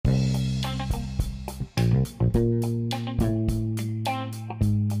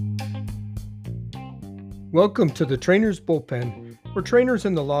Welcome to the Trainer's Bullpen, where trainers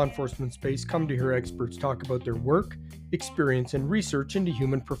in the law enforcement space come to hear experts talk about their work, experience, and research into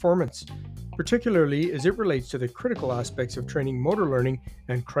human performance, particularly as it relates to the critical aspects of training motor learning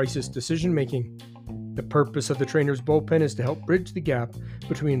and crisis decision-making. The purpose of the Trainer's Bullpen is to help bridge the gap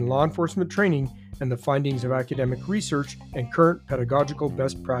between law enforcement training and the findings of academic research and current pedagogical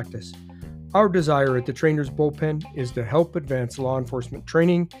best practice. Our desire at the Trainer's Bullpen is to help advance law enforcement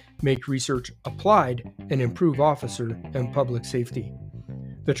training, make research applied, and improve officer and public safety.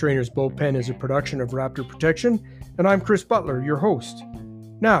 The Trainer's Bullpen is a production of Raptor Protection, and I'm Chris Butler, your host.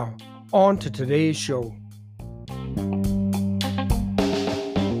 Now, on to today's show.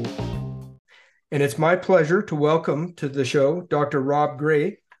 And it's my pleasure to welcome to the show Dr. Rob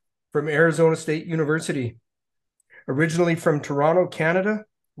Gray from Arizona State University. Originally from Toronto, Canada,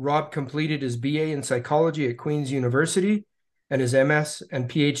 Rob completed his BA in psychology at Queen's University and his MS and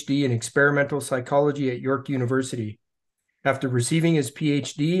PhD in experimental psychology at York University. After receiving his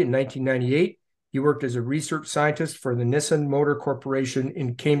PhD in 1998, he worked as a research scientist for the Nissan Motor Corporation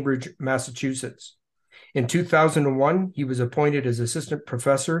in Cambridge, Massachusetts. In 2001, he was appointed as assistant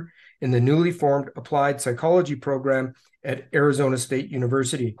professor in the newly formed applied psychology program at Arizona State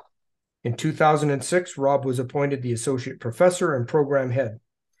University. In 2006, Rob was appointed the associate professor and program head.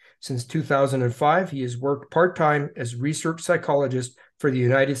 Since 2005, he has worked part-time as research psychologist for the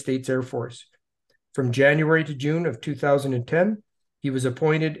United States Air Force. From January to June of 2010, he was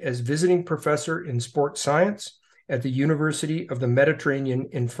appointed as visiting professor in sports science at the University of the Mediterranean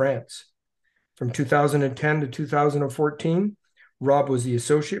in France. From 2010 to 2014, Rob was the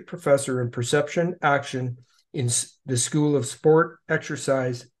associate professor in perception action in the School of Sport,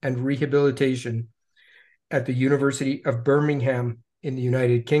 Exercise, and Rehabilitation at the University of Birmingham in the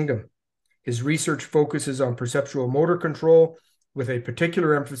United Kingdom. His research focuses on perceptual motor control with a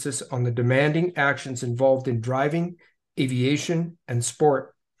particular emphasis on the demanding actions involved in driving, aviation, and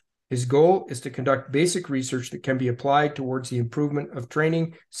sport. His goal is to conduct basic research that can be applied towards the improvement of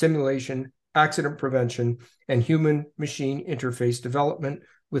training, simulation, accident prevention, and human-machine interface development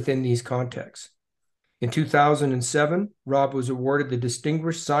within these contexts. In 2007, Rob was awarded the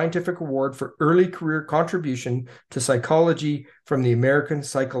Distinguished Scientific Award for Early Career Contribution to Psychology from the American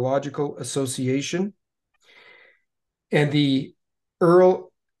Psychological Association and the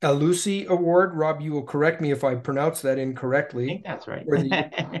Earl Alusi Award. Rob, you will correct me if I pronounce that incorrectly. I think that's right.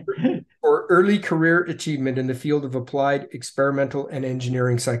 For early career achievement in the field of applied experimental and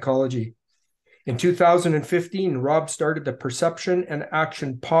engineering psychology. In 2015, Rob started the Perception and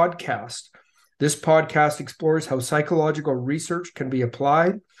Action podcast. This podcast explores how psychological research can be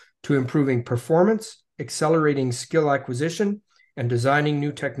applied to improving performance, accelerating skill acquisition, and designing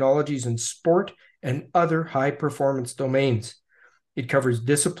new technologies in sport and other high-performance domains. It covers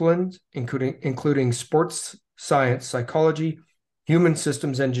disciplines, including sports science, psychology, human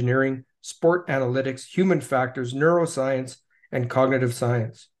systems engineering, sport analytics, human factors, neuroscience, and cognitive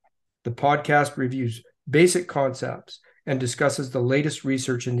science. The podcast reviews basic concepts and discusses the latest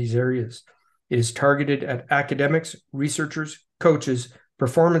research in these areas. It is targeted at academics, researchers, coaches,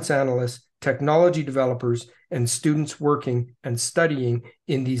 performance analysts, technology developers, and students working and studying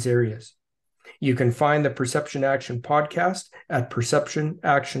in these areas. You can find the Perception Action podcast at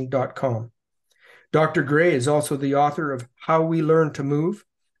perceptionaction.com. Dr. Gray is also the author of How We Learn to Move,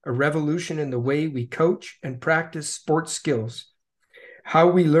 a revolution in the way we coach and practice sports skills. How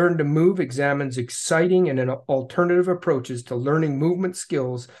We Learn to Move examines exciting and alternative approaches to learning movement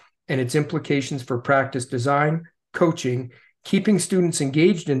skills and its implications for practice design, coaching, keeping students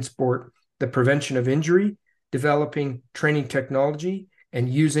engaged in sport, the prevention of injury, developing training technology, and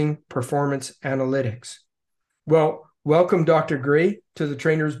using performance analytics. Well, welcome, Dr. Gray, to the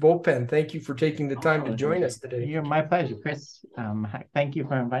Trainer's Bullpen. Thank you for taking the time to join us today. You're my pleasure, Chris. Thank you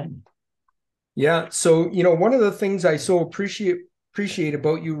for inviting me. Yeah, so, one of the things I so appreciate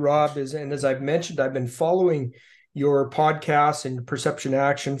about you, Rob, is, and as I've mentioned, I've been following your podcast and Perception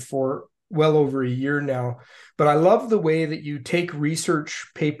Action for well over a year now. But I love the way that you take research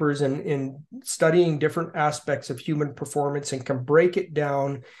papers and studying different aspects of human performance and can break it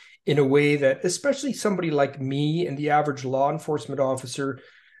down in a way that, especially somebody like me and the average law enforcement officer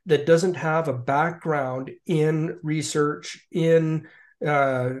that doesn't have a background in research, in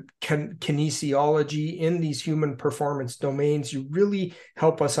kinesiology, in these human performance domains, you really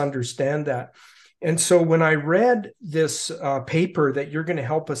help us understand that. And so when I read this paper that you're going to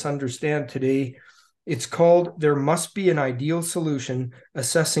help us understand today, it's called There Must Be an Ideal Solution,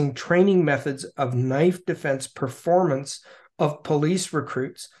 Assessing Training Methods of Knife Defense Performance of Police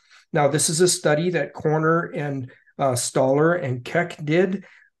Recruits. Now, this is a study that Corner and Stoller and Keck did,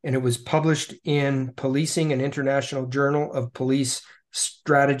 and it was published in Policing and International Journal of Police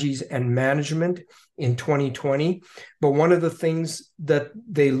Strategies and Management in 2020. But one of the things that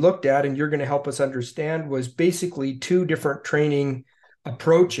they looked at, and you're going to help us understand, was basically two different training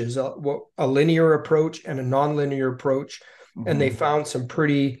approaches, a linear approach and a nonlinear approach. Mm-hmm. And they found some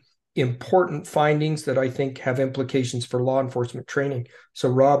pretty important findings that I think have implications for law enforcement training. So,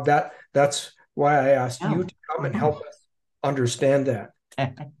 Rob, that's why I asked you to come and help us understand that.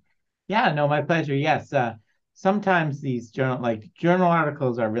 Yeah, no, my pleasure. Yes. Sometimes these journal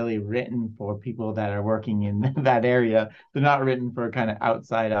articles are really written for people that are working in that area. They're not written for a kind of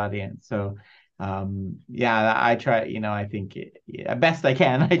outside audience. So, yeah, I try, I think best I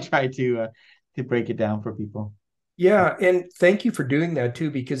can, I try to break it down for people. Yeah, and thank you for doing that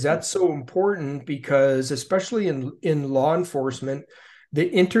too, because that's so important, because especially in law enforcement, the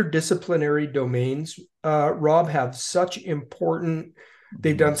interdisciplinary domains, Rob, have such important,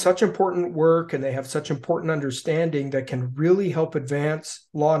 they've done such important work, and they have such important understanding that can really help advance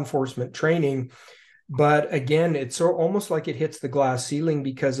law enforcement training. But again, it's almost like it hits the glass ceiling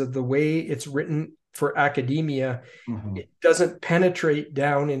because of the way it's written for academia. Mm-hmm. It doesn't penetrate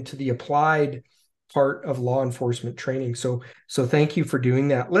down into the applied part of law enforcement training. So thank you for doing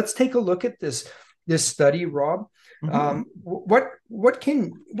that. Let's take a look at this study, Rob. Mm-hmm. What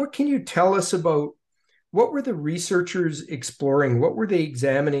can you tell us about what were the researchers exploring? What were they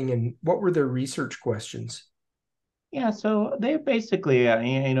examining, and what were their research questions? Yeah, so they basically,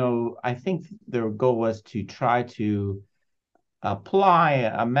 I think their goal was to try to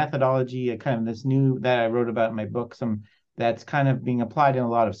apply a methodology, a kind of this new that I wrote about in my book, that's kind of being applied in a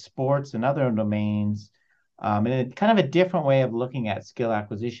lot of sports and other domains, and kind of a different way of looking at skill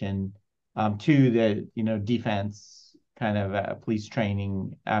acquisition to the defense kind of police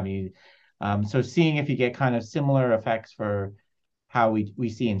training avenue. So seeing if you get kind of similar effects for how we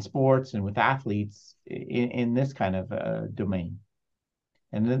see in sports and with athletes in this kind of domain.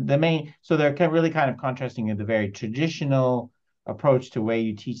 And the main, so they're really kind of contrasting the very traditional approach to way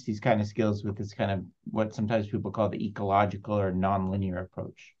you teach these kind of skills with this kind of what sometimes people call the ecological or nonlinear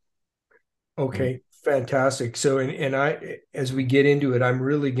approach. Okay, fantastic. So, and I, as we get into it, I'm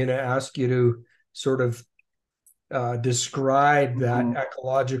really going to ask you to sort of describe that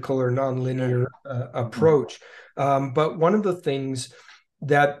ecological or nonlinear approach. But one of the things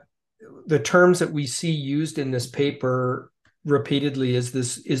that the terms that we see used in this paper repeatedly is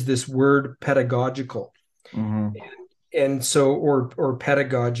this word pedagogical. Mm-hmm. And so, or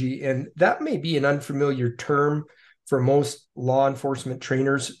pedagogy, and that may be an unfamiliar term for most law enforcement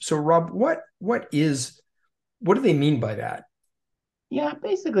trainers. So, Rob, what do they mean by that? Yeah,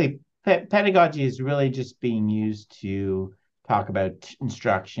 basically, pedagogy is really just being used to talk about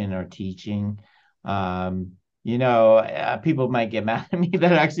instruction or teaching. People might get mad at me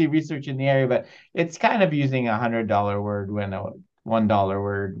that are actually researching the area, but it's kind of using $100 word when a $1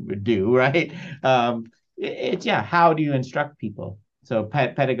 word would do, right? How do you instruct people? So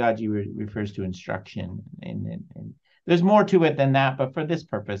pedagogy refers to instruction, and there's more to it than that, but for this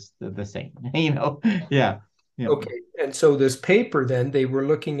purpose, the same, yeah. Okay, and so this paper, then they were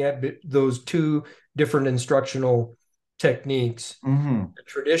looking at those two different instructional techniques, mm-hmm.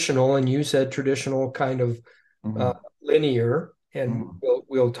 Traditional, and you said traditional kind of linear, and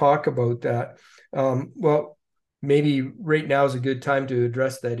we'll talk about that. Well, maybe right now is a good time to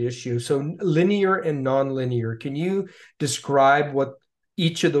address that issue. So linear and nonlinear, can you describe what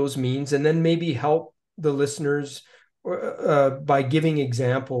each of those means, and then maybe help the listeners by giving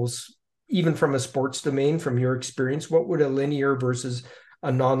examples, even from a sports domain, from your experience? What would a linear versus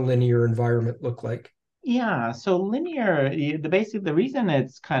a nonlinear environment look like? Yeah, so linear, the reason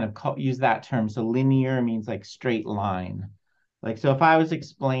it's kind of use that term, so linear means like straight line. Like, so if I was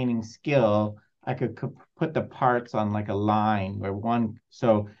explaining skill, I could put the parts on like a line where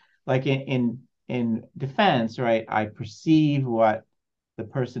so like in defense, right, I perceive what the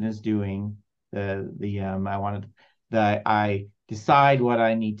person is doing, I decide what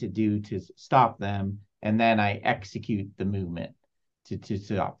I need to do to stop them, and then I execute the movement to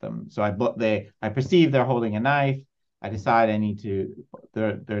stop them. So I perceive they're holding a knife. I decide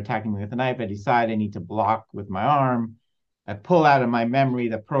they're attacking me with a knife. I decide I need to block with my arm. I pull out of my memory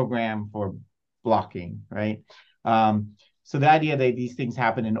the program for blocking, right? So the idea that these things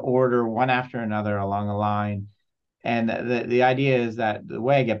happen in order, one after another along a line. And the idea is that the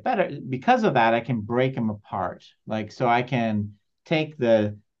way I get better, because of that, I can break them apart. Like, so I can take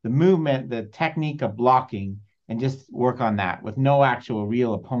the movement, the technique of blocking, and just work on that with no actual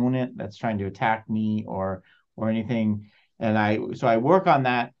real opponent that's trying to attack me or anything. And I work on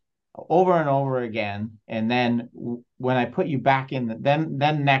that over and over again. And then when I put you back in,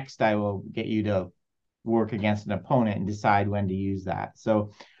 then next I will get you to work against an opponent and decide when to use that.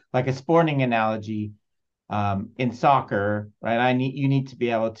 So, like a sporting analogy, in soccer, right? You need to be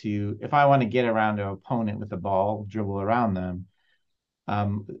able to, if I want to get around an opponent with the ball, dribble around them,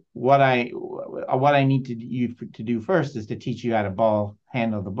 what I need to do first is to teach you how to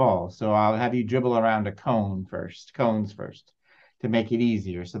handle the ball. So I'll have you dribble around cones first, to make it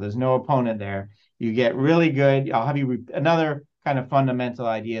easier. So there's no opponent there. You get really good. I'll have you another kind of fundamental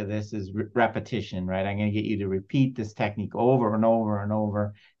idea of this is repetition, right? I'm going to get you to repeat this technique over and over and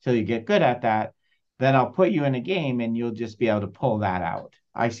over till you get good at that. Then I'll put you in a game and you'll just be able to pull that out.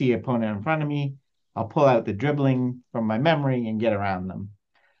 I see an opponent in front of me. I'll pull out the dribbling from my memory and get around them.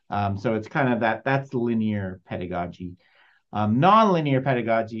 So it's kind of that's linear pedagogy. Non-linear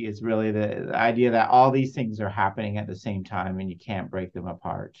pedagogy is really the idea that all these things are happening at the same time and you can't break them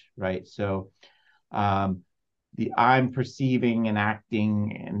apart, right? So I'm perceiving and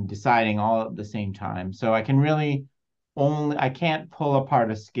acting and deciding all at the same time. So I can't pull apart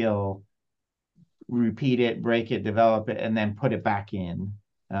a skill, repeat it, break it, develop it, and then put it back in.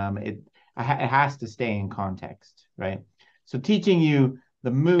 It has to stay in context, right? So teaching you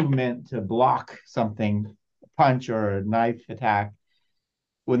the movement to block something, a punch or a knife attack,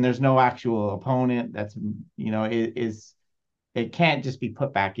 when there's no actual opponent, it can't just be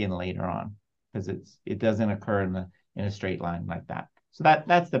put back in later on because it doesn't occur in a straight line like that. So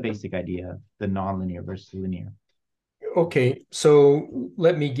that's the basic idea of the nonlinear versus linear. Okay, so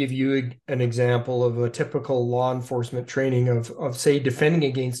let me give you an example of a typical law enforcement training of say defending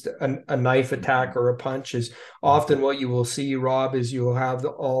against a knife attack or a punch is often what you will see, Rob, is you'll have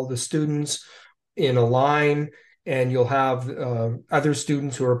all the students in a line and you'll have other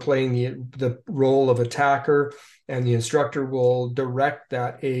students who are playing the role of attacker, and the instructor will direct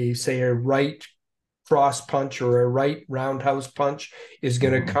that say a right cross punch or a right roundhouse punch is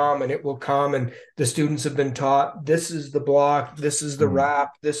going to come, and it will come, and the students have been taught this is the block, this is the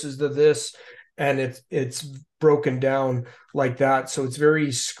wrap, this is the this, and it's broken down like that. So it's very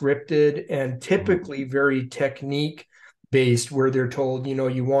scripted and typically very technique based, where they're told,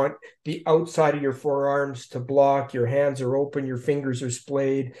 you want the outside of your forearms to block, your hands are open, your fingers are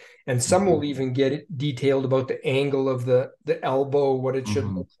splayed, and some will even get it detailed about the angle of the elbow, what it should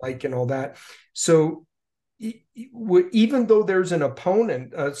look like and all that. So even though there's an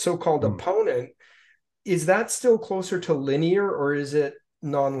opponent, a so-called opponent, is that still closer to linear or is it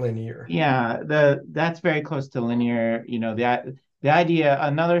non-linear? Yeah, that's very close to linear. The idea,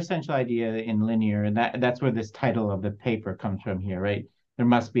 another essential idea in linear, and that's where this title of the paper comes from here, right? There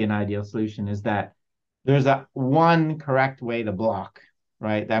must be an ideal solution, is that there's one correct way to block,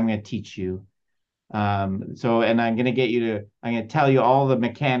 right? That I'm going to teach you. And I'm going to tell you all the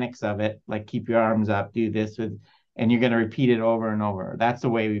mechanics of it, like keep your arms up, do this and you're going to repeat it over and over. That's the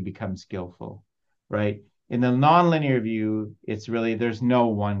way we become skillful, right? In the nonlinear view, it's really, there's no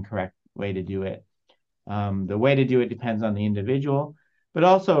one correct way to do it. The way to do it depends on the individual, but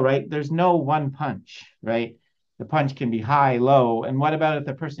also, right, there's no one punch, right? The punch can be high, low. And what about if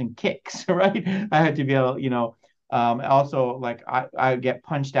the person kicks, right? I have to be able, also, like I get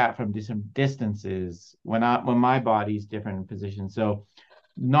punched at from different distances when my body's different in position. So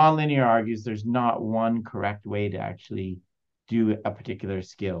nonlinear argues there's not one correct way to actually do a particular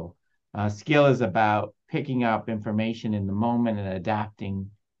skill. Skill is about picking up information in the moment and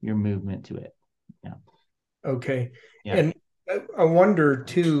adapting your movement to it. Yeah. Okay. Yeah. And I wonder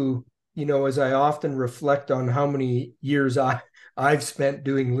too, as I often reflect on how many years I've spent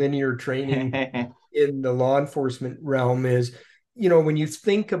doing linear training in the law enforcement realm is, when you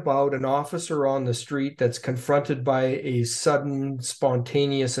think about an officer on the street that's confronted by a sudden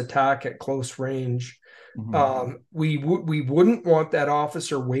spontaneous attack at close range, we wouldn't want that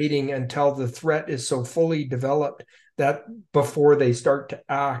officer waiting until the threat is so fully developed that before they start to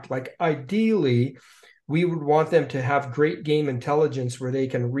act. Like ideally, we would want them to have great game intelligence where they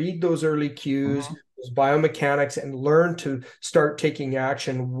can read those early cues, those biomechanics, and learn to start taking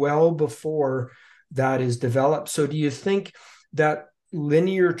action well before that is developed. So do you think that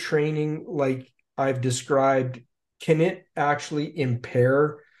linear training, like I've described, can it actually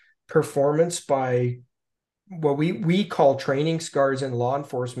impair performance by what we call training scars in law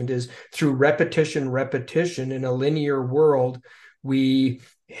enforcement? Is through repetition in a linear world, we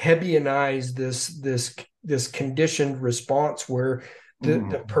Hebbianize this conditioned response where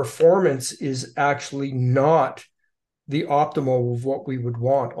the performance is actually not the optimal of what we would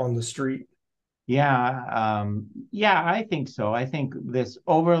want on the street. Yeah, I think so. I think this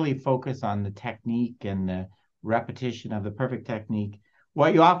overly focus on the technique and the repetition of the perfect technique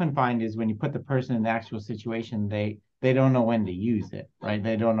what you often find is when you put the person in the actual situation, they don't know when to use it, right?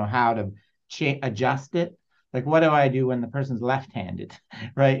 They don't know how to adjust it. Like, what do I do when the person's left-handed,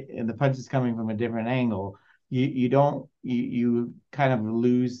 right? And the punch is coming from a different angle. You don't you kind of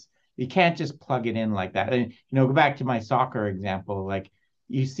lose. You can't just plug it in like that. And go back to my soccer example. Like,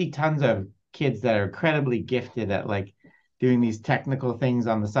 you see tons of kids that are incredibly gifted at like doing these technical things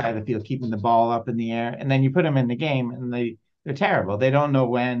on the side of the field, keeping the ball up in the air, and then you put them in the game, and they're terrible. They don't know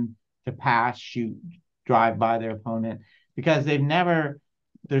when to pass, shoot, drive by their opponent because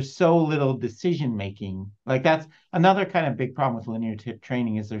there's so little decision making. Like, that's another kind of big problem with linear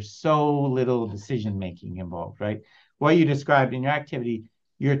training is there's so little decision making involved, right? What you described in your activity,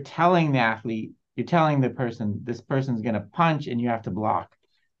 you're telling the athlete, you're telling the person, this person's going to punch and you have to block.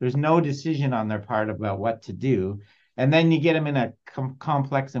 There's no decision on their part about what to do. And then you get them in a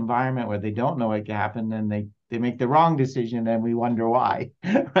complex environment where they don't know what can happen, and they make the wrong decision, and we wonder why,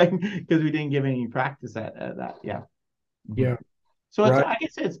 right? Because we didn't give any practice at that. Yeah. Yeah. So Right. I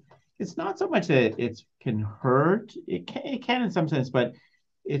guess it's not so much that it can hurt. It can in some sense, but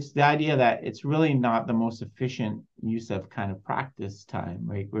it's the idea that it's really not the most efficient use of kind of practice time,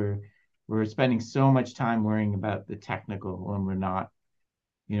 right? We're spending so much time worrying about the technical when we're not,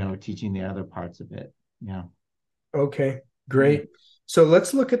 teaching the other parts of it. Yeah. Okay, Yeah. great. So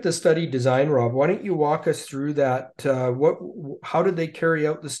let's look at the study design, Rob. Why don't you walk us through that? How did they carry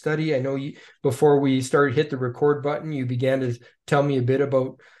out the study? I know before we started hit the record button, you began to tell me a bit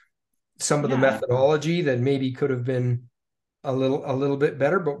about some of the Yeah. methodology that maybe could have been a little bit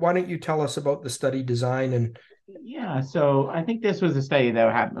better, but why don't you tell us about the study design and Yeah, so I think this was a study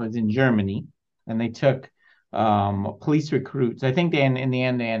that happened was in Germany, and they took police recruits. I think in the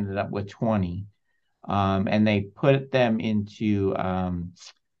end they ended up with 20, and they put them into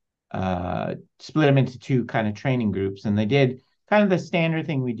split them into two kind of training groups, and they did kind of the standard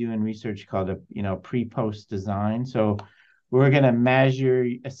thing we do in research called a pre-post design. So we're going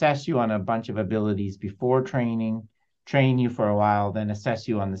to assess you on a bunch of abilities before training, train you for a while, then assess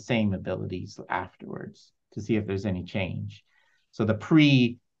you on the same abilities afterwards to see if there's any change. So the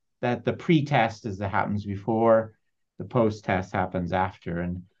pre-test is that happens before, the post-test happens after.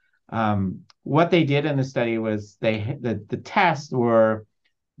 And what they did in the study was the tests were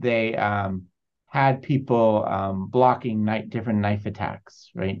they had people blocking different knife attacks,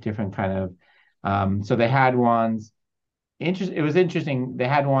 right? Different kind of so they had ones. It was interesting. They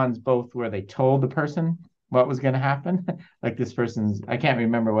had ones both where they told the person what was going to happen, like this person's. I can't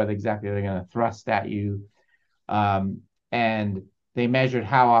remember what exactly they're going to thrust at you, and they measured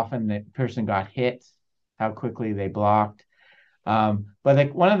how often the person got hit, how quickly they blocked. But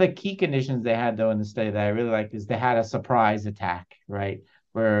like one of the key conditions they had though in the study that I really liked is they had a surprise attack, right?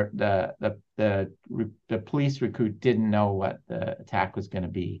 Where the police recruit didn't know what the attack was going to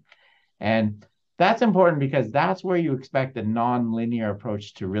be. And that's important because that's where you expect the non-linear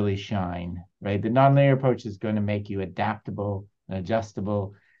approach to really shine, right? The non-linear approach is going to make you adaptable and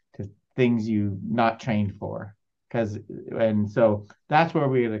adjustable to things you not trained for. And so that's where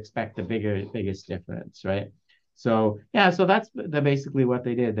we would expect the biggest difference, right? So yeah, so that's basically what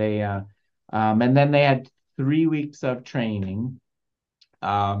they did. And then they had 3 weeks of training.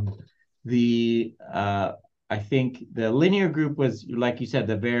 The I think the linear group was, like you said,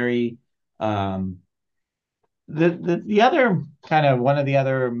 the very the other kind of one of the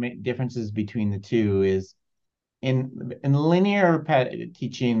other differences between the two is in linear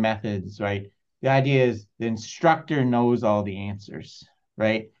teaching methods, right? The idea is the instructor knows all the answers,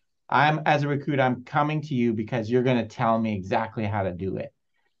 right? As a recruit, I'm coming to you because you're going to tell me exactly how to do it,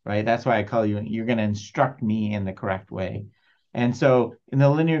 right? That's why I call you. You're going to instruct me in the correct way. And so in the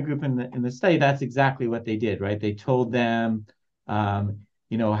linear group in the study, that's exactly what they did, right? They told them,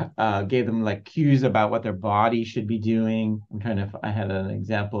 gave them like cues about what their body should be doing. I had an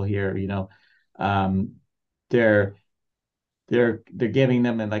example here, they're they're giving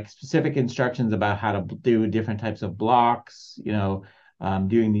them like specific instructions about how to do different types of blocks,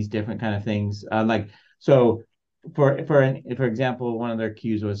 doing these different kind of things. Like so, for example, one of their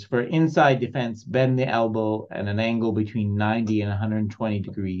cues was for inside defense, bend the elbow at an angle between 90 and 120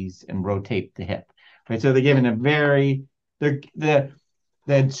 degrees and rotate the hip. Right. So they're giving a very the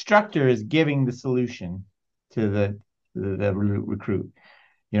instructor is giving the solution to the recruit.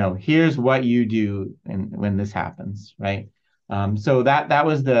 Here's what you do when this happens, right? So that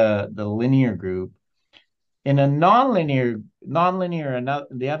was the linear group. In a nonlinear,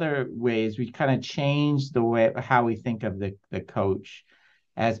 and the other ways we kind of changed the way how we think of the coach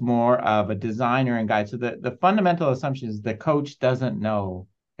as more of a designer and guide. So the fundamental assumption is the coach doesn't know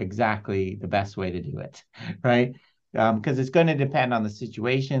exactly the best way to do it, right? because it's going to depend on the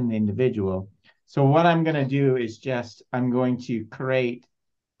situation, the individual. So what I'm going to do is just I'm going to create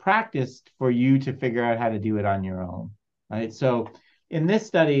practice for you to figure out how to do it on your own, right? So in this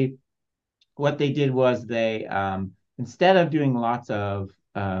study, what they did was they instead of doing lots of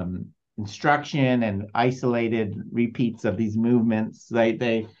instruction and isolated repeats of these movements,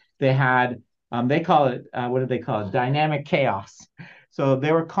 they had they call it what did they call it? Dynamic chaos. So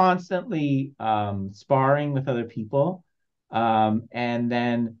they were constantly sparring with other people, and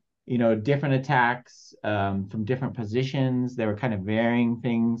then different attacks from different positions. They were kind of varying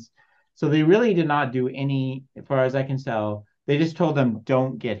things. So they really did not do any, as far as I can tell. They just told them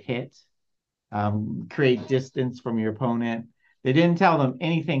don't get hit, create distance from your opponent. They didn't tell them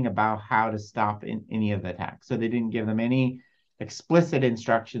anything about how to stop any of the attacks. So they didn't give them any explicit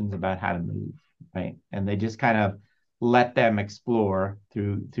instructions about how to move, right? And they just kind of let them explore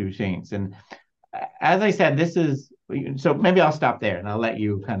through things. And as I said, this is so maybe I'll stop there and I'll let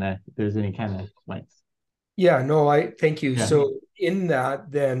you kind of if there's any kind of points. Yeah, no, I thank you. Yeah. So in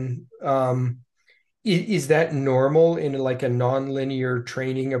that, then, is that normal in like a nonlinear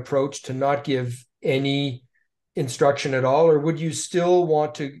training approach to not give any instruction at all, or would you still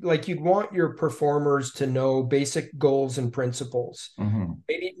want to, like, you'd want your performers to know basic goals and principles? Mm-hmm.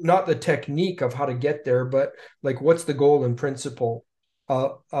 Maybe not the technique of how to get there, but like, what's the goal and principle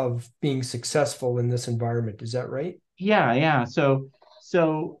of being successful in this environment? Is that right? Yeah, yeah. So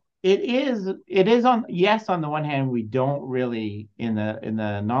it is on yes, on the one hand, we don't really in the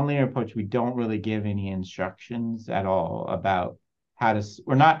nonlinear approach, we don't really give any instructions at all about how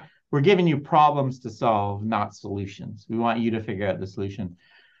to we're giving you problems to solve, not solutions. We want you to figure out the solution.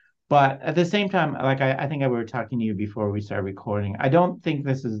 But at the same time, like I think I were talking to you before we started recording, I don't think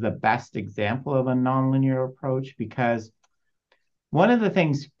this is the best example of a nonlinear approach because one of the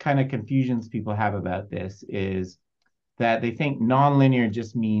things kind of confusions people have about this is that they think nonlinear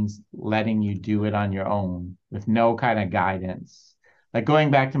just means letting you do it on your own with no kind of guidance. Like going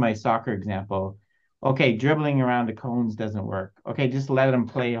back to my soccer example, okay, dribbling around the cones doesn't work. Okay, just let them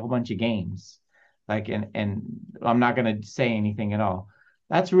play a whole bunch of games. Like and I'm not going to say anything at all.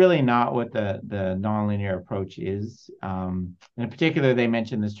 That's really not what the nonlinear approach is. In particular, they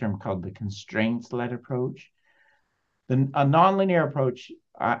mentioned this term called the constraints-led approach. A nonlinear approach,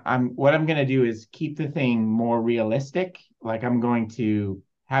 I'm what I'm going to do is keep the thing more realistic. Like I'm going to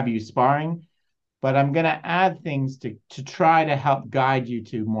have you sparring, but I'm going to add things to try to help guide you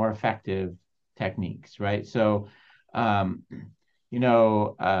to more effective techniques, right? So, um,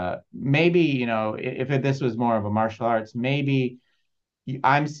 maybe if this was more of a martial arts, maybe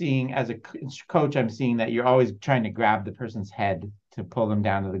I'm seeing as a coach, I'm seeing that you're always trying to grab the person's head to pull them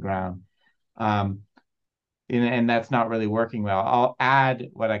down to the ground. Um, and that's not really working well. I'll add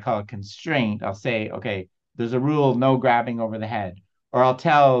what I call a constraint. I'll say, okay, there's a rule, no grabbing over the head. Or I'll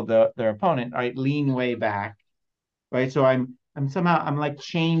tell their opponent, all right, lean way back. Right. So I'm somehow I'm like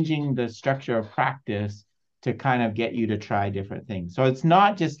changing the structure of practice to kind of get you to try different things. So it's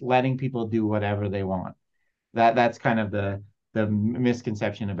not just letting people do whatever they want. That's kind of the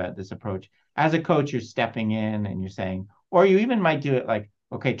misconception about this approach. As a coach, you're stepping in and you're saying, or you even might do it like,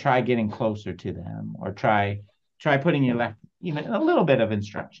 okay, try getting closer to them, or try putting your left, even a little bit of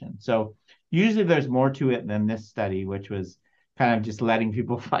instruction. So usually there's more to it than this study, which was kind of just letting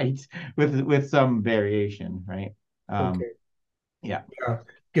people fight with some variation, right? Um, Okay. yeah.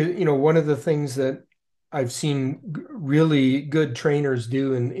 Yeah. One of the things that I've seen really good trainers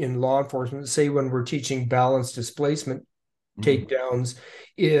do in law enforcement, say when we're teaching balance displacement Mm-hmm. takedowns,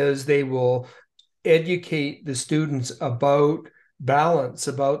 is they will educate the students about balance,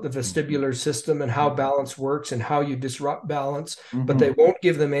 about the vestibular system and how balance works and how you disrupt balance, but they Mm-hmm. won't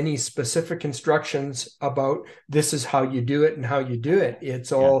give them any specific instructions about this is how you do it and how you do it.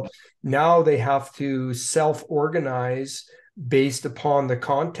 It's Yeah. all now they have to self-organize based upon the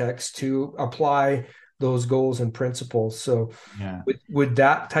context to apply those goals and principles. So Yeah. would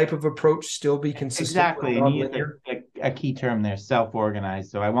that type of approach still be consistent with Exactly. And you used nonlinear? a key term there, self-organized.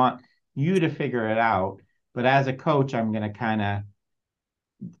 So I want you to figure it out. But as a coach, I'm going to kind of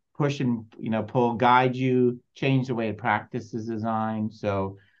push and pull, guide you, change the way practice is designed.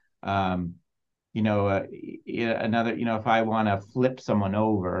 So, um, another, if I want to flip someone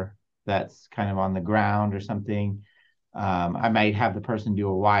over that's kind of on the ground or something, I might have the person be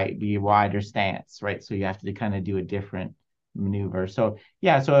a wider stance, right? So you have to kind of do a different maneuver. So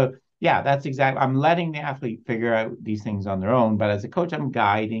yeah, that's exactly. I'm letting the athlete figure out these things on their own, but as a coach, I'm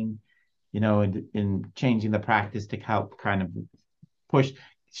guiding, in changing the practice to help kind of push,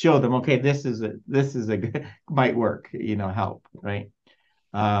 show them, okay, this is a good might work, help, right?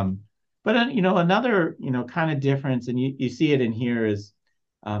 Um, But another kind of difference, and you see it in here is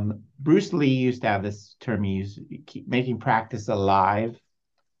Bruce Lee used to have this term he used, keep making practice alive,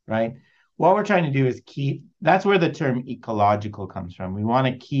 right? What we're trying to do is that's where the term ecological comes from. We want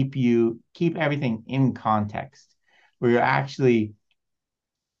to keep everything in context, where you're actually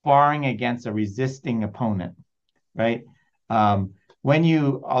sparring against a resisting opponent, right? A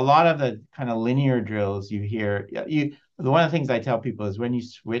lot of the kind of linear drills you hear, one of the things I tell people is when you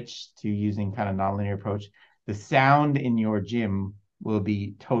switch to using kind of nonlinear approach, the sound in your gym will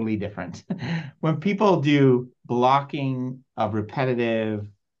be totally different. When people do blocking of repetitive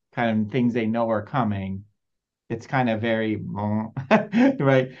kind of things they know are coming, it's kind of very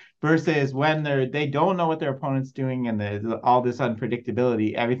right, versus when they don't know what their opponent's doing and there's all this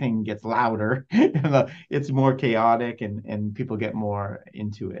unpredictability, everything gets louder. It's more chaotic and people get more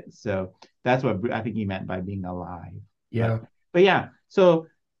into it. So that's what I think he meant by being alive. but Yeah. but yeah, so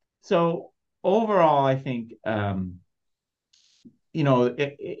overall I think I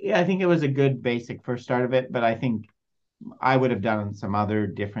think it was a good basic first start of it, but I think I would have done some other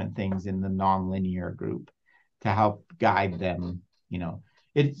different things in the nonlinear group to help guide them. You know,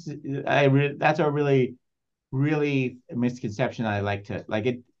 it's that's a really misconception. I like to like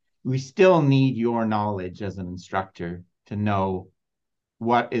it. We still need your knowledge as an instructor to know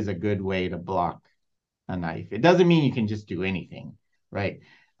what is a good way to block a knife. It doesn't mean you can just do anything, right?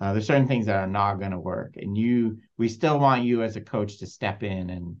 There's certain things that are not going to work, and we still want you as a coach to step in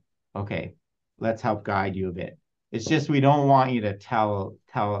and okay, let's help guide you a bit. It's just we don't want you to tell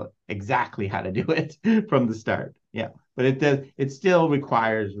exactly how to do it from the start. Yeah, but it still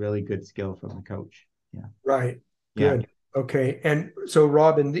requires really good skill from the coach. Yeah, Right. yeah, Good. Okay. And so,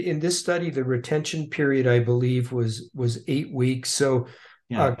 Rob, in this study, the retention period, I believe, was 8 weeks. So,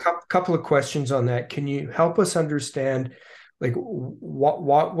 yeah. a couple of questions on that. Can you help us understand, like,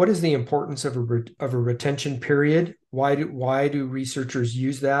 what is the importance of a retention period? Why do researchers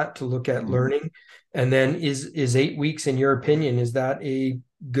use that to look at Mhm. learning? And then is 8 weeks, in your opinion, is that a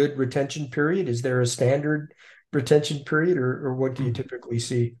good retention period? Is there a standard retention period, or what do you typically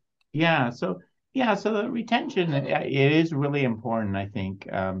see? Yeah, so the retention it is really important, I think,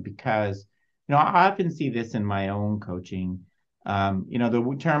 because I often see this in my own coaching.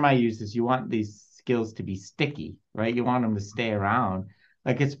 The term I use is you want these skills to be sticky, right? You want them to stay around.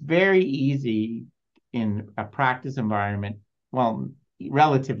 Like it's very easy in a practice environment, well,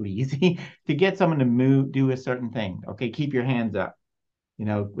 relatively easy to get someone to do a certain thing. Okay, keep your hands up,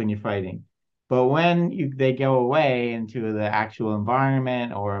 when you're fighting. But when they go away into the actual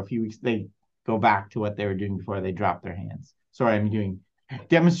environment or a few weeks, they go back to what they were doing before they dropped their hands. Sorry, I'm doing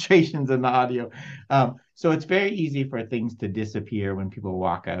demonstrations in the audio. So it's very easy for things to disappear when people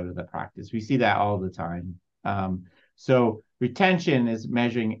walk out of the practice. We see that all the time. So retention is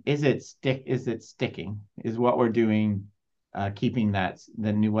measuring, is it sticking? Is what we're doing keeping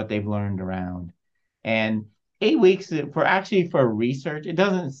what they've learned around. And 8 weeks for research, it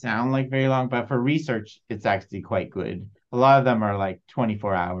doesn't sound like very long, but for research, it's actually quite good. A lot of them are like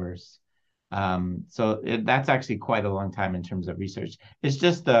 24 hours. That's actually quite a long time in terms of research. It's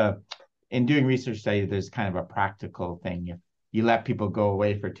just in doing research studies, there's kind of a practical thing. If you let people go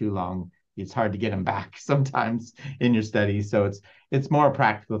away for too long, it's hard to get them back sometimes in your studies. So it's more a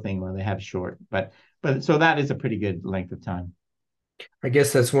practical thing when they have short, but so that is a pretty good length of time. I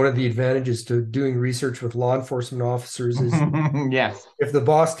guess that's one of the advantages to doing research with law enforcement officers is Yes. if the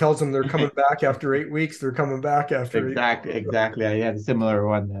boss tells them they're coming back after 8 weeks, they're coming back after 8 weeks. Exactly. I had a similar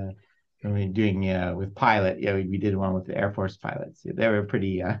one when we were doing with pilot. Yeah, we did one with the Air Force pilots. They were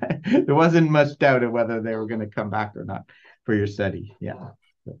pretty. There wasn't much doubt of whether they were going to come back or not for your study. Yeah.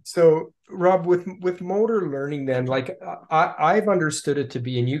 So, Rob, with motor learning, then, like I've understood it to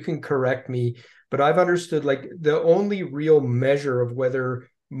be, and you can correct me, but I've understood like the only real measure of whether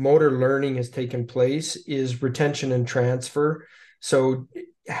motor learning has taken place is retention and transfer. So,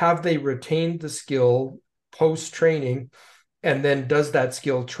 have they retained the skill post training, and then does that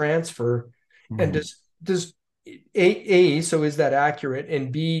skill transfer? And Mhm. does a so is that accurate?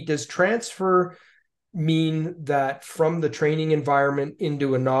 And B, does transfer mean that from the training environment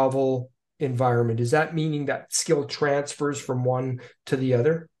into a novel environment? Is that meaning that skill transfers from one to the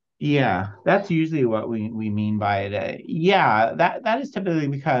other? Yeah, that's usually what we mean by it. Yeah, that is typically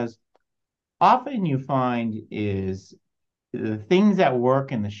because often you find is the things that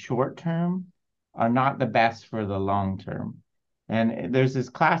work in the short term are not the best for the long term. And there's this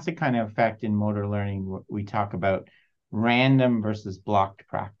classic kind of effect in motor learning. We talk about random versus blocked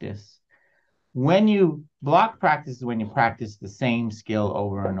practice. When you block practice is when you practice the same skill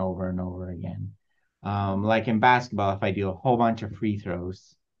over and over and over again. Like in basketball, if I do a whole bunch of free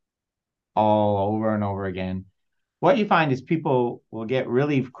throws, all over and over again, what you find is people will get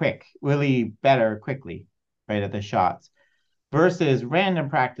really quick, really better quickly, right, at the shots. Versus random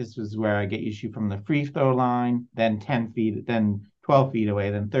practice was where I get you shoot from the free throw line, then 10 feet, then 12 feet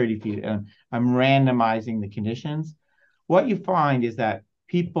away, then 30 feet. And I'm randomizing the conditions. What you find is that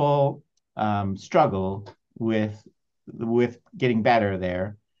people struggle with getting better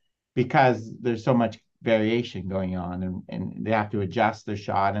there because there's so much variation going on, and they have to adjust their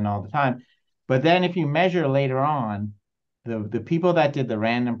shot and all the time. But then if you measure later on, the people that did the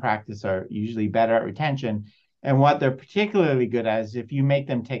random practice are usually better at retention. And what they're particularly good at is if you make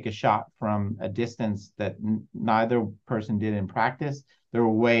them take a shot from a distance that neither person did in practice, they're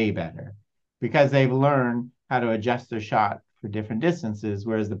way better because they've learned how to adjust their shot for different distances.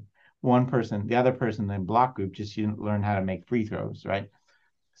 Whereas the other person in the block group just didn't learn how to make free throws, right?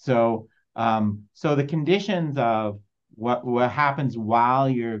 So, so the conditions of what happens while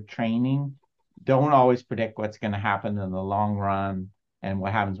you're training don't always predict what's going to happen in the long run and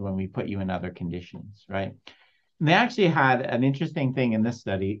what happens when we put you in other conditions, right? And they actually had an interesting thing in this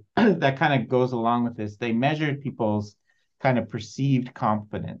study that kind of goes along with this. They measured people's kind of perceived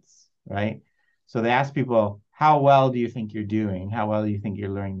confidence, right? So they asked people, how well do you think you're doing? How well do you think you're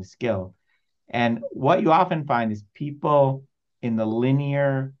learning the skill? And what you often find is people in the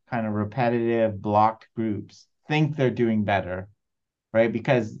linear, kind of repetitive, blocked groups think they're doing better, right?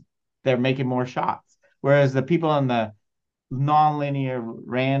 Because they're making more shots. Whereas the people in the non-linear,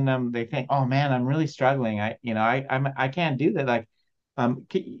 random, they think, oh man, I'm really struggling. I can't do that. Like,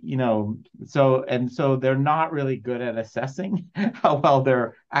 so they're not really good at assessing how well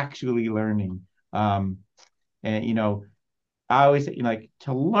they're actually learning. And I always say, like,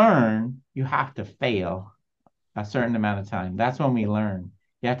 to learn, you have to fail a certain amount of time. That's when we learn.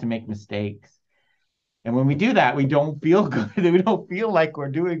 You have to make mistakes. And when we do that, we don't feel good. We don't feel like we're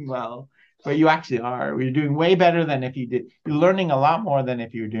doing well, but you actually are. You're doing way better than if you did. You're learning a lot more than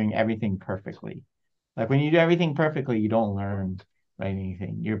if you're doing everything perfectly. Like when you do everything perfectly, you don't learn, right,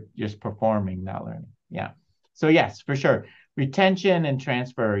 anything. You're just performing, not learning. Yeah. So yes, for sure. Retention and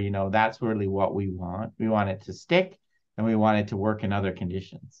transfer, that's really what we want. We want it to stick and we want it to work in other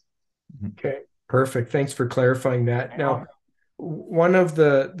conditions. Okay, perfect. Thanks for clarifying that. Now, one of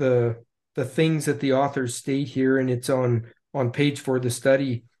the things that the authors state here, and it's on page 4 of the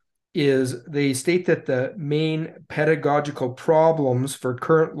study, is they state that the main pedagogical problems for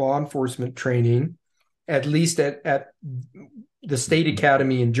current law enforcement training, at least at the State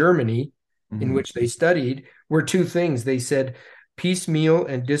Academy in Germany, in which they studied, were two things. They said piecemeal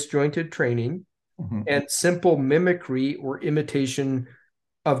and disjointed training and simple mimicry or imitation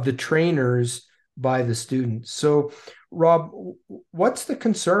of the trainers by the students. So, Rob, what's the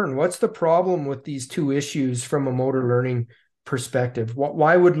concern? What's the problem with these two issues from a motor learning perspective?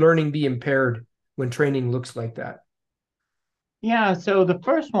 Why would learning be impaired when training looks like that? Yeah, so the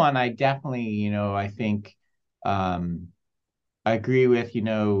first one, I definitely, I think I agree with,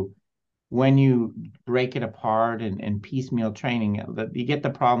 when you break it apart and piecemeal training, you get the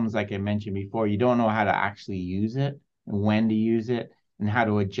problems like I mentioned before. You don't know how to actually use it, and when to use it, and how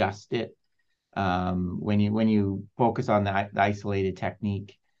to adjust it. When you focus on the isolated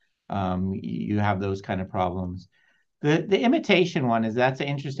technique, you have those kind of problems. The imitation one that's an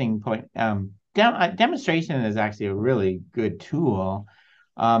interesting point. Demonstration is actually a really good tool.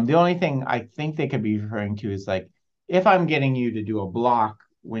 The only thing I think they could be referring to is like if I'm getting you to do a block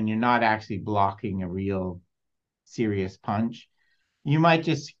when you're not actually blocking a real serious punch, you might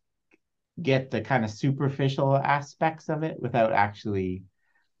just get the kind of superficial aspects of it without actually,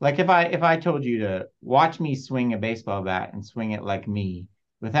 like if I told you to watch me swing a baseball bat and swing it like me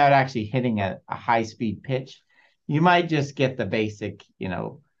without actually hitting a high speed pitch, you might just get the basic,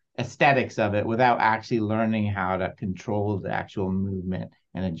 aesthetics of it without actually learning how to control the actual movement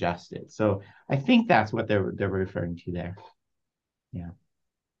and adjust it. So I think that's what they're referring to there. Yeah.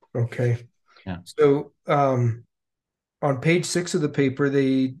 Okay. Yeah. So, on page 6 of the paper,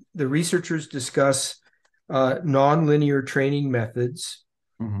 the researchers discuss nonlinear training methods,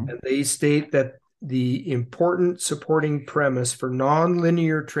 and they state that the important supporting premise for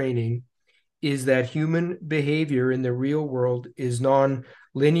nonlinear training is that human behavior in the real world is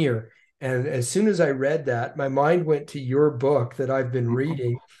non-linear. And as soon as I read that, my mind went to your book that I've been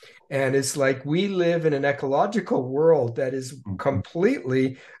reading. And it's like we live in an ecological world that is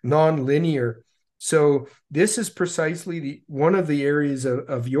completely non-linear. So this is precisely one of the areas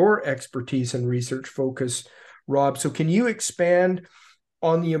of your expertise and research focus, Rob. So can you expand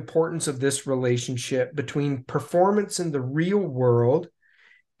on the importance of this relationship between performance in the real world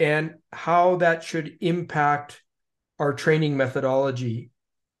and how that should impact our training methodology?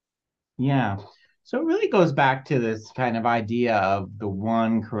 Yeah. So it really goes back to this kind of idea of the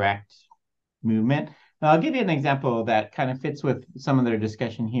one correct movement. Now, I'll give you an example that kind of fits with some of their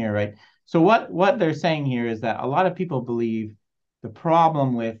discussion here, right? So what they're saying here is that a lot of people believe the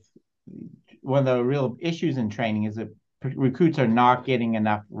problem with one of the real issues in training is that recruits are not getting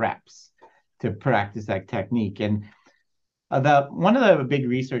enough reps to practice that technique. And the one of the big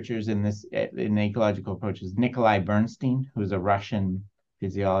researchers in this in the ecological approach is Nikolai Bernstein, who's a Russian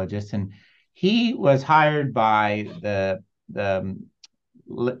physiologist, and he was hired by the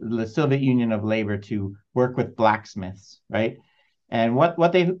Soviet Union of Labor to work with blacksmiths, right? And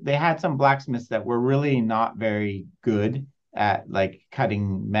what they had some blacksmiths that were really not very good at like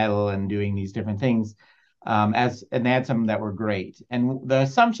cutting metal and doing these different things. And they had some that were great. And the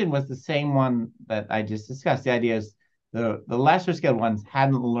assumption was the same one that I just discussed. The idea is the lesser skilled ones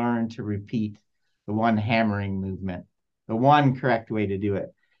hadn't learned to repeat the one hammering movement, the one correct way to do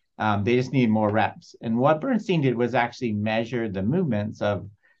it. They just need more reps. And what Bernstein did was actually measure the movements of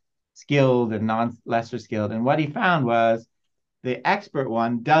skilled and non lesser skilled. And what he found was the expert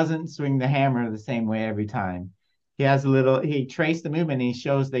one doesn't swing the hammer the same way every time. He traced the movement and he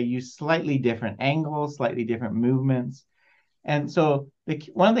shows they use slightly different angles, slightly different movements. And so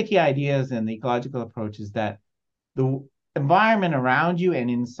one of the key ideas in the ecological approach is that the environment around you and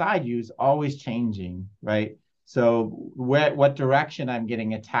inside you is always changing, right? So what direction I'm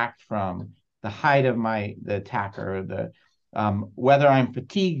getting attacked from, the height of the attacker, whether I'm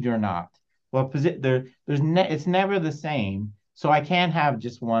fatigued or not. Well, it's never the same. So I can't have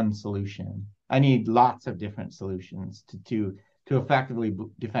just one solution. I need lots of different solutions to effectively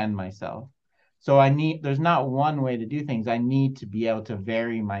defend myself. So there's not one way to do things. I need to be able to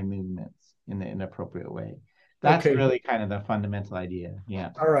vary my movements in an appropriate way. That's Okay. really kind of the fundamental idea. Yeah.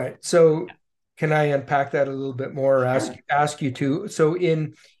 All right. So can I unpack that a little bit more, or Sure. ask you to? So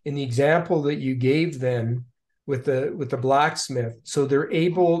in the example that you gave then with the blacksmith, so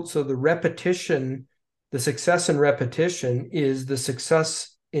the repetition, the success in repetition is the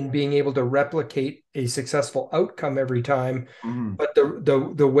success in being able to replicate a successful outcome every time. Mhm. But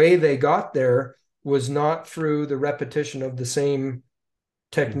the way they got there was not through the repetition of the same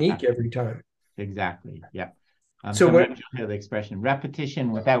technique Exactly. every time. Exactly. Yeah. So Sometimes what you'll hear the expression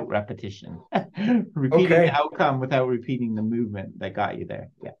repetition without repetition, repeating the okay. outcome without repeating the movement that got you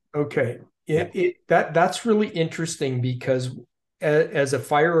there. Yeah. Okay. Yeah. That's really interesting because as a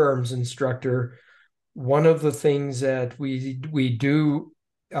firearms instructor, one of the things that we do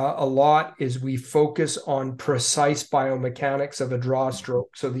a lot is we focus on precise biomechanics of a draw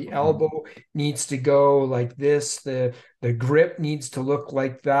stroke. So the Mhm. elbow needs to go like this, the grip needs to look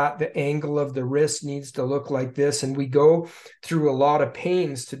like that, the angle of the wrist needs to look like this, and we go through a lot of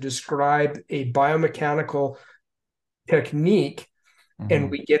pains to describe a biomechanical technique, and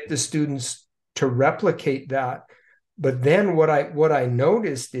Mhm. we get the students to replicate that. But then what I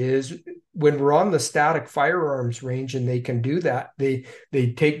noticed is when we're on the static firearms range and they can do that, they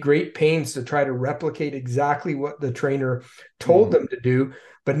take great pains to try to replicate exactly what the trainer told Mhm. them to do.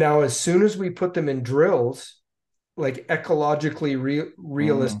 But now as soon as we put them in drills, like Mhm.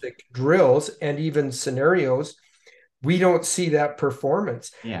 realistic drills and even scenarios, we don't see that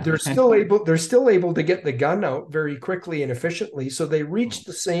performance. Yeah. They're still able to get the gun out very quickly and efficiently, so they reach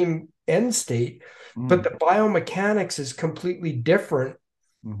the same end state, but Mhm. the biomechanics is completely different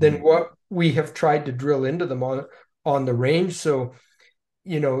than Mhm. what we have tried to drill into them on the range. So,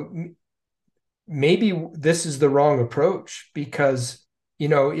 you know, maybe this is the wrong approach because,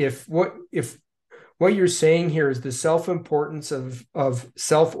 if what you're saying here is the self-importance of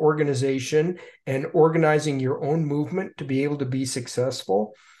self-organization and organizing your own movement to be able to be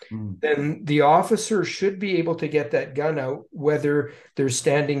successful, Mhm. then the officer should be able to get that gun out, whether they're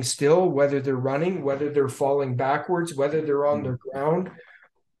standing still, whether they're running, whether they're falling backwards, whether they're on Mhm. the ground.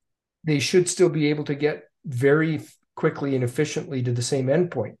 They should still be able to get very quickly and efficiently to the same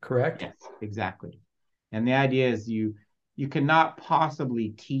endpoint, correct? Yes, exactly. And the idea is you cannot possibly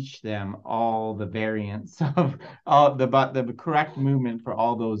teach them all the variants of all the correct movement for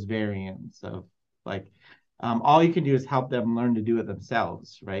all those variants of like all you can do is help them learn to do it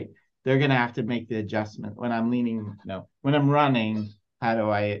themselves, right? They're gonna have to make the adjustment when I'm leaning, no, when I'm running, how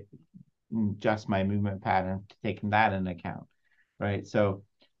do I adjust my movement pattern, taking that into account, right? So,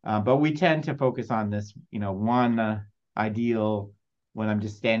 but we tend to focus on this, one ideal when I'm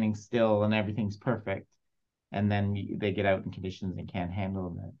just standing still and everything's perfect, and then they get out in conditions and can't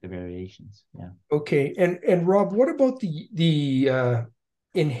handle the variations. Yeah. Okay. And Rob, what about the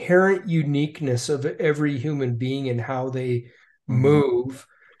inherent uniqueness of every human being and how they Mm-hmm. move?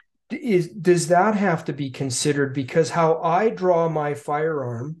 Does that have to be considered? Because how I draw my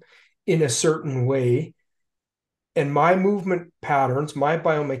firearm in a certain way, and my movement patterns, my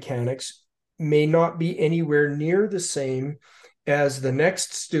biomechanics may not be anywhere near the same as the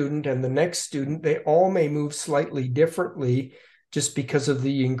next student and the next student. They all may move slightly differently just because of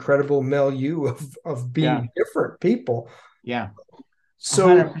the incredible milieu of Yeah. being different people. Yeah. So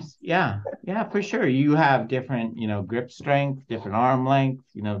 100%. Yeah. Yeah, for sure. You have different, grip strength, different arm length,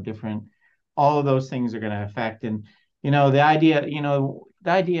 different, all of those things are going to affect. And,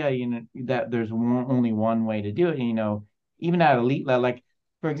 that there's only one way to do it, even at elite level, like,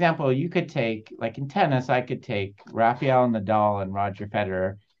 for example, you could take, like in tennis, I could take Rafael Nadal and Roger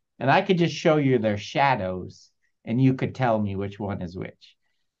Federer, and I could just show you their shadows, and you could tell me which one is which,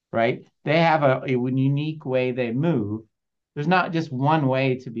 right? They have a unique way they move. There's not just one way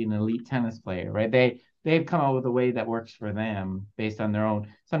to be an elite tennis player, right? They've come up with a way that works for them based on their own.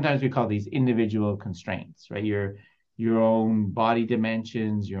 Sometimes we call these individual constraints, right? Your own body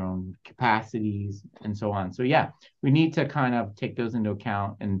dimensions, your own capacities, and so on. So yeah, we need to kind of take those into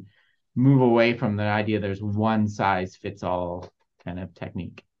account and move away from the idea there's one size fits all kind of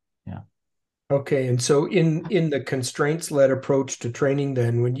technique. Yeah. okay, and so in the constraints-led approach to training,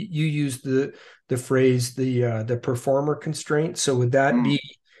 then when you use the phrase the performer constraint, so would that Mm. be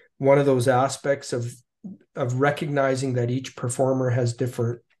one of those aspects of recognizing that each performer has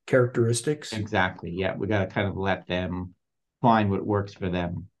different characteristics? Exactly. Yeah, we got to kind of let them find what works for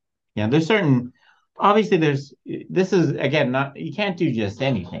them. Yeah, there's certain, obviously this is again not, you can't do just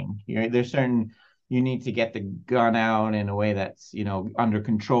anything. There's certain, you need to get the gun out in a way that's, under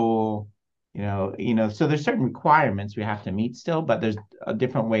control, so there's certain requirements we have to meet still, but there's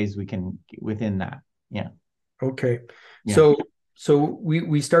different ways we can within that. Yeah. Okay. Yeah. So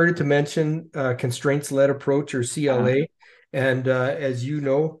we started to mention constraints-led approach or Uh, CLA. And as you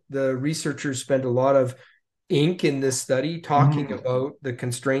know, the researchers spent a lot of ink in this study talking mhm, about the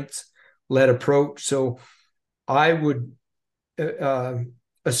constraints-led approach. So I would uh,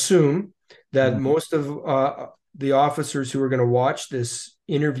 assume that mhm, most of the officers who are going to watch this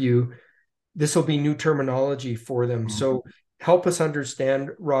interview, this will be new terminology for them. mhm. So help us understand,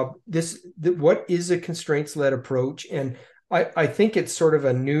 Rob, what is a constraints-led approach? And I think it's sort of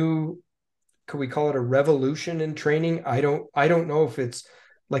a new, could we call it a revolution in training? I don't know if it's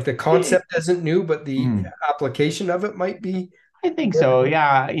like the It- concept isn't new, but the mm. application of it might be I think more so. new.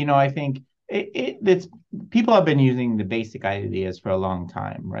 Yeah, I think it's people have been using the basic ideas for a long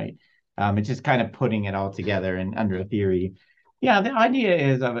time, right? It's just kind of putting it all together and under a theory. Yeah, the idea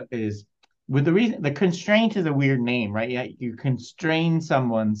is with the reason the constraint is a weird name, right? Yeah, you constrain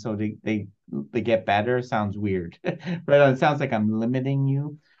someone so they get better. Sounds weird, right? It sounds like I'm limiting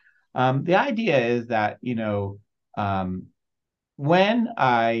you. The idea is that um,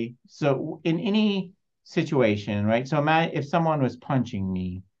 so in any situation, right? So if someone was punching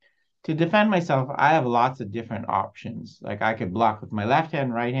me, to defend myself, I have lots of different options. Like I could block with my left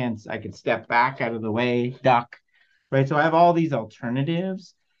hand, right hand, I could step back out of the way, duck, right? So I have all these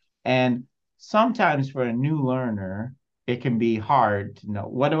alternatives. And sometimes for a new learner, it can be hard to know,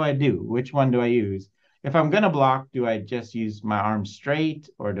 what do I do? Which one do I use? If I'm going to block, do I just use my arms straight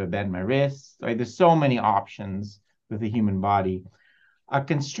or do I bend my wrists? Like there's so many options with the human body. A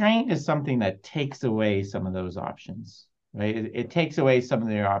constraint is something that takes away some of those options, right? It takes away some of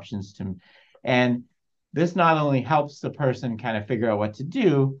their options and this not only helps the person kind of figure out what to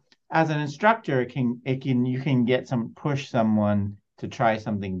do, as an instructor, you can push someone to try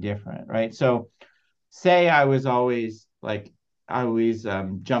something different, right? So say I was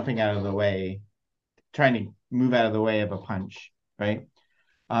jumping out of the way, trying to move out of the way of a punch, right?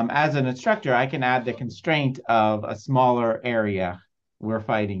 As an instructor, I can add the constraint of a smaller area we're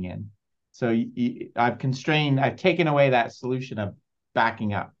fighting in. So I've taken away that solution of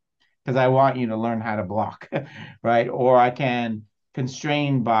backing up because I want you to learn how to block, right? Or I can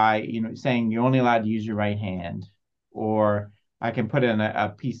constrain by, saying you're only allowed to use your right hand. Or I can put in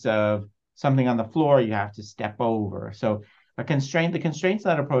a piece of something on the floor you have to step over. So the constraints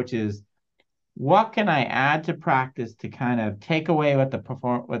that approach is what can I add to practice to kind of take away what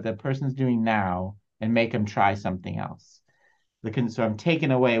the person's doing now and make them try something else. So I'm taking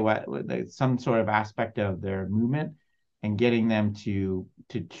away some sort of aspect of their movement and getting them to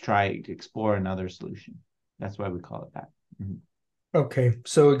try to explore another solution. That's why we call it that. Mhm. Okay,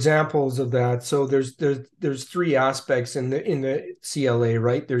 so examples of that. So there's three aspects in the CLA,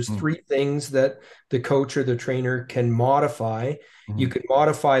 right? There's Mhm. three things that the coach or the trainer can modify. You Mhm. can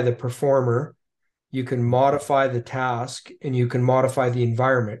modify the performer, you can modify the task, and you can modify the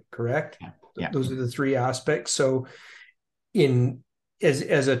environment, correct? Yeah. Yeah. Those are the three aspects. So in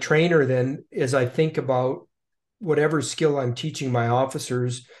as a trainer, then as I think about whatever skill I'm teaching my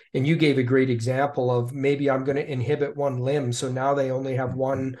officers, and you gave a great example of maybe I'm going to inhibit one limb, so now they only have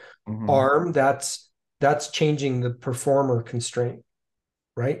one Mhm. arm. That's changing the performer constraint,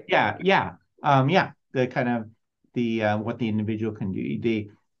 right? Yeah, yeah, yeah. The kind of the what the individual can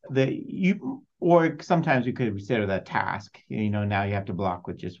do. The you or sometimes we could consider that task. Now you have to block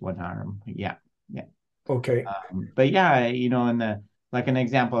with just one arm. Yeah, yeah. Okay. But yeah, in the like an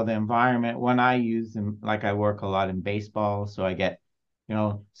example of the environment, when I use them, like I work a lot in baseball, so I get,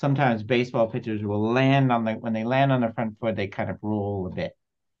 sometimes baseball pitchers will land on the when they land on the front foot, they kind of roll a bit,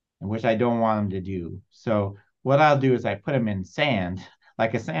 which I don't want them to do. So what I'll do is I put them in sand,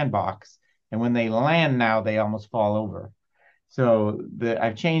 like a sandbox, and when they land now, they almost fall over. So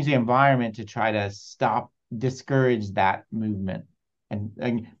I've changed the environment to try to discourage that movement.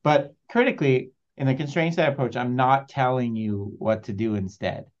 But critically, in the constraint set approach, I'm not telling you what to do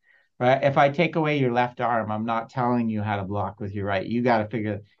instead. Right? If I take away your left arm, I'm not telling you how to block with your right. You got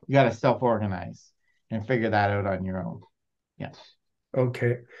to self-organize and figure that out on your own. Yes.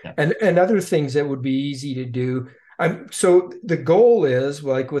 Okay. Yeah. And other things that would be easy to do. So the goal is,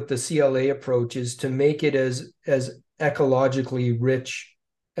 like with the CLA approach, is to make it as ecologically rich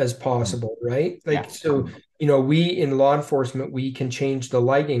as Mhm. possible, right? Yeah. Like, so, we in law enforcement, we can change the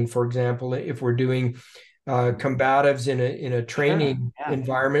lighting, for example, if we're doing combatives in a Sure. training Yeah.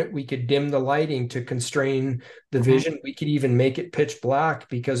 environment, we could dim the lighting to constrain the Hmm. vision. We could even make it pitch black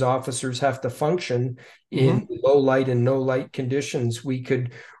because officers have to function in Hmm. low light and no light conditions. We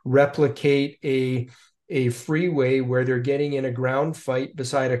could replicate a freeway where they're getting in a ground fight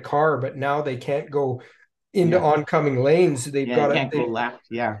beside a car, but now they can't go into Yeah. oncoming lanes. They've Yeah. got You to, can't go left.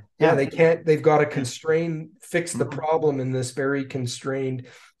 Yeah. yeah, Yeah. they can't, they've got to fix the Hmm. problem in this very constrained Hmm.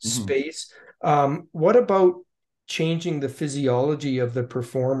 space. What about changing the physiology of the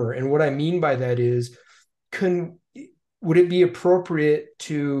performer? And what I mean by that is, can would it be appropriate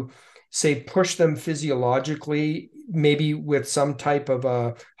to say push them physiologically, maybe with some type of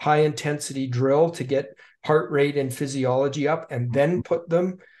a high intensity drill to get heart rate and physiology up, and then put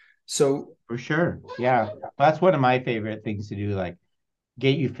them? So, For sure. Yeah. That's one of my favorite things to do, like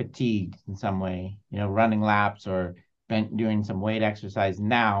get you fatigued in some way, running laps or doing some weight exercise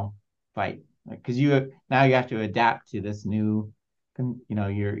now, fight. Because now you have to adapt to this new,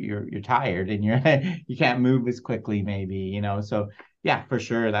 you're tired and you can't move as quickly maybe. So yeah, for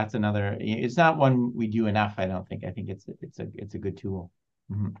sure. That's another, it's not one we do enough, I don't think. I think it's a good tool.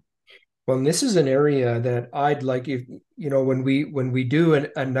 Mhm. well, and this is an area that I'd like, if when we do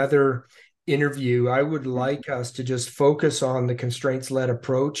another interview, I would like us to just focus on the constraints led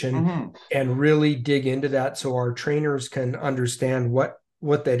approach Mhm. and really dig into that so our trainers can understand what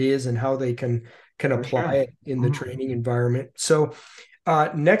that is and how they can For apply sure. it in the Mhm. training environment. So,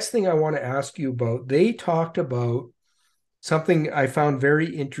 next thing I want to ask you about, they talked about something I found very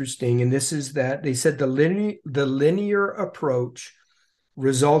interesting, and this is that they said the linear approach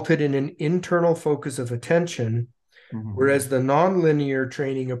resulted in an internal focus of attention, Mhm. whereas the nonlinear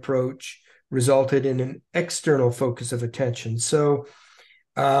training approach resulted in an external focus of attention. So,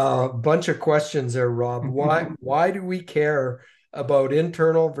 a bunch of questions there, Rob. Why do we care about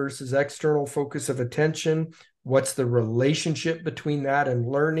internal versus external focus of attention? What's the relationship between that and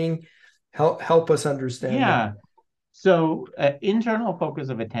learning? Help us understand that. Yeah. So, internal focus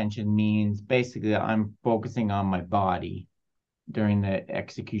of attention means basically I'm focusing on my body during the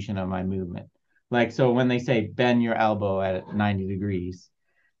execution of my movement. Like, so when they say bend your elbow at 90 degrees,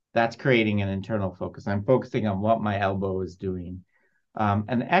 that's creating an internal focus. I'm focusing on what my elbow is doing.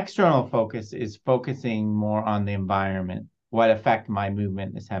 And the external focus is focusing more on the environment, what effect my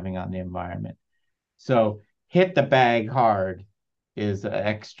movement is having on the environment. So, hit the bag hard is an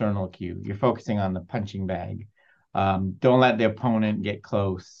external cue. You're focusing on the punching bag. Don't let the opponent get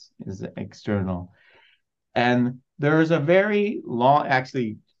close is external. And there's a very long,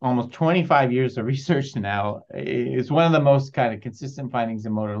 actually almost 25 years of research now. It's one of the most kind of consistent findings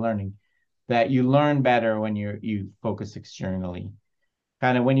in motor learning that you learn better when you focus externally.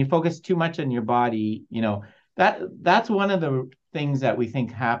 Kind of when you focus too much on your body, that's one of the things that we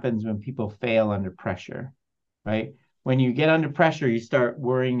think happens when people fail under pressure, right? When you get under pressure, you start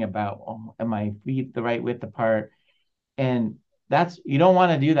worrying about, oh, am my feet the right width apart? And you don't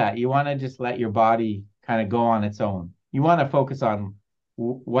want to do that. You want to just let your body kind of go on its own. You want to focus on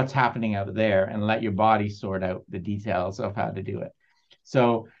what's happening out there and let your body sort out the details of how to do it.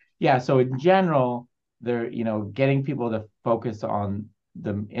 So, yeah, so in general, getting people to focus on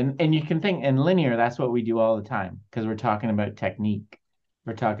and you can think in linear, that's what we do all the time because we're talking about technique.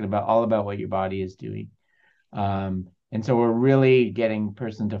 We're talking about all about what your body is doing. And so we're really getting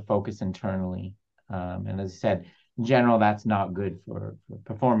person to focus internally. And as I said, in general, that's not good for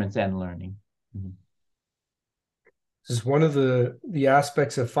performance and learning. Mhm. This is one of the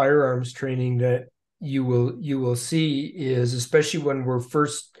aspects of firearms training that you will see is, especially when we're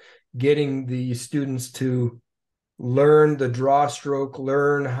first getting the students to learn the draw stroke,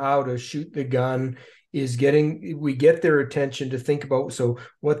 learn how to shoot the gun, is we get their attention to think about so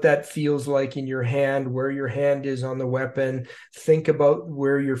what that feels like in your hand, where your hand is on the weapon, think about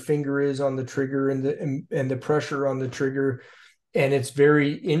where your finger is on the trigger and the pressure on the trigger, and it's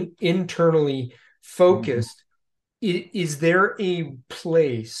very internally Mhm. focused. Is there a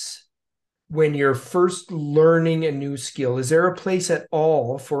place when you're first learning a new skill, is there a place at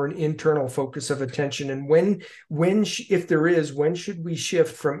all for an internal focus of attention? And if there is, when should we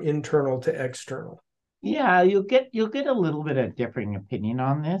shift from internal to external? Yeah, you'll get a little bit of differing opinion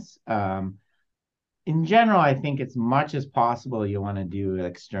on this. In general, I think as much as possible you want to do it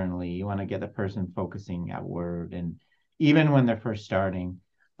externally. You want to get the person focusing outward, and even when they're first starting.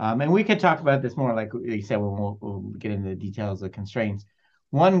 And we could talk about this more, like you said, when we'll get into the details of constraints.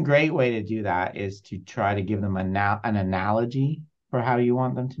 One great way to do that is to try to give them an analogy for how you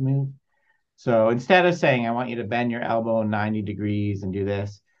want them to move. So instead of saying, I want you to bend your elbow 90 degrees and do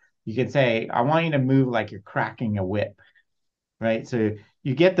this, you could say, I want you to move like you're cracking a whip, right? So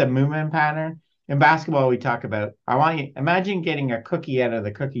you get the movement pattern. In basketball, we talk about, I want you, imagine getting a cookie out of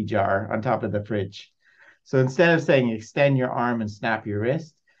the cookie jar on top of the fridge. So instead of saying extend your arm and snap your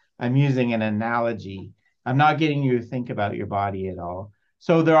wrist, I'm using an analogy. I'm not getting you to think about your body at all.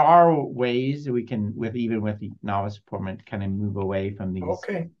 So there are ways we can, even with the novice performance, kind of move away from these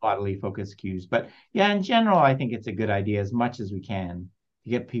Okay. bodily focus cues. But yeah, in general, I think it's a good idea as much as we can to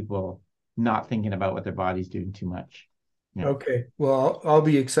get people not thinking about what their body's doing too much. Yeah. Okay. Well, I'll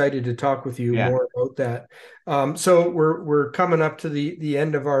be excited to talk with you Yeah. more about that. So we're coming up to the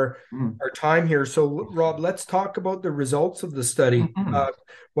end of Mhm. our time here. So Rob, let's talk about the results of the study. Mhm.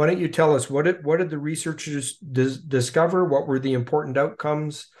 Why don't you tell us what did the researchers discover? What were the important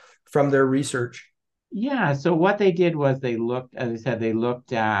outcomes from their research? Yeah. So what they did was they looked, as I said, they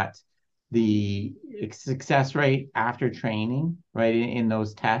looked at the success rate after training, right, in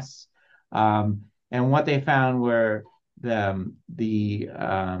those tests. And what they found were there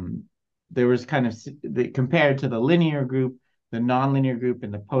was kind of compared to the linear group, the nonlinear group in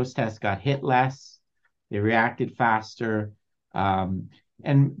the post-test got hit less, they reacted faster, um,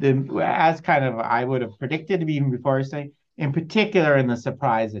 and as kind of I would have predicted even before I say, in particular in the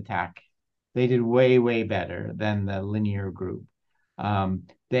surprise attack, they did way, way better than the linear group.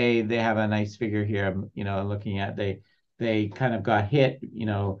 They have a nice figure here, looking at they kind of got hit,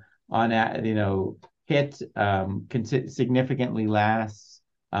 on a, hit significantly less,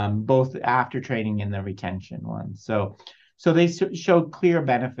 both after training and the retention one. So they showed clear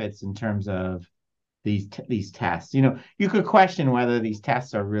benefits in terms of these tests. You could question whether these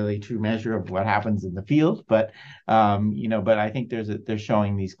tests are really true measure of what happens in the field, but I think they're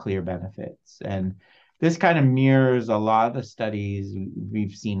showing these clear benefits, and this kind of mirrors a lot of the studies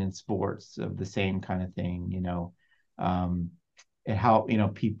we've seen in sports of the same kind of thing. Um, it help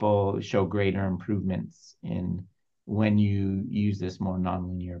people show greater improvements in when you use this more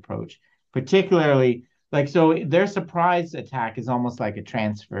nonlinear approach, particularly like so their surprise attack is almost like a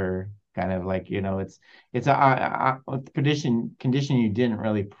transfer kind of like it's a condition you didn't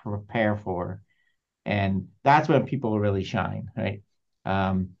really prepare for, and that's when people really shine, right?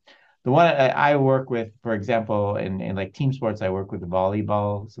 um the one I work with, for example, in like team sports, I work with some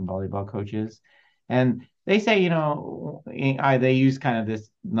volleyball coaches, and they say, they use kind of this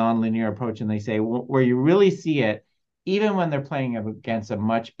nonlinear approach, and they say where you really see it, even when they're playing against a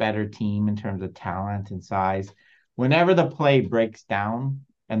much better team in terms of talent and size, whenever the play breaks down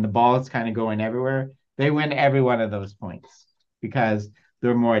and the ball is kind of going everywhere, they win every one of those points because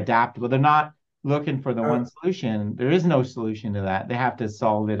they're more adaptable. They're not looking for the Uh, one solution. There is no solution to that. They have to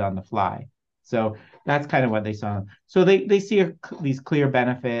solve it on the fly. So that's kind of what they saw. So they see these clear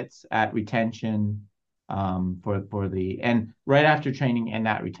benefits at retention, for the and right after training and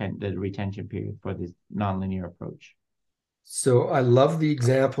the retention period for this nonlinear approach. So I love the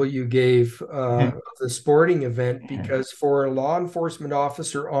example you gave of the sporting event because for a law enforcement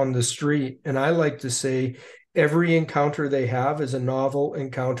officer on the street, and I like to say every encounter they have is a novel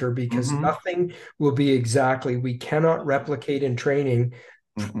encounter because Mm-hmm. nothing will be exactly, we cannot replicate in training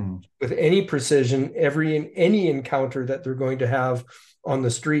Mm-mm. with any precision any encounter that they're going to have on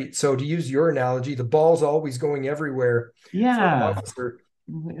the street. So to use your analogy, the ball's always going everywhere for an Yeah. officer.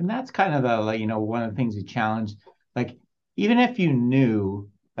 And that's kind of the like, one of the things we challenge. Like, even if you knew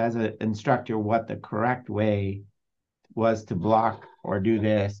as an instructor what the correct way was to block or do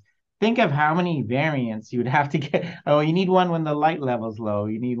this, think of how many variants you would have to get. Oh, you need one when the light level's low.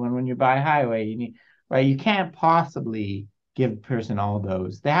 You need one when you're by a highway. You need, right? You can't possibly give a person all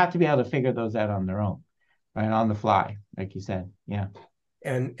those. They have to be able to figure those out on their own, right? On the fly, like you said. Yeah.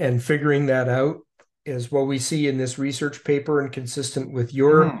 And figuring that out is what we see in this research paper, and consistent with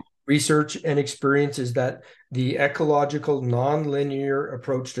your Mhm. research and experience, is that the ecological nonlinear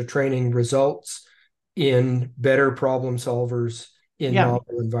approach to training results in better problem solvers in Yeah.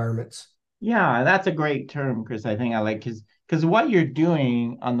 novel environments. Yeah, that's a great term, Chris. I think I like because what you're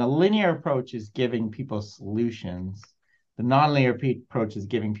doing on the linear approach is giving people solutions. The nonlinear approach is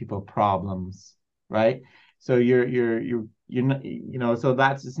giving people problems, right? So so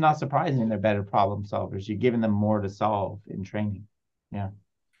that's it's not surprising they're better problem solvers. You're giving them more to solve in training. Yeah.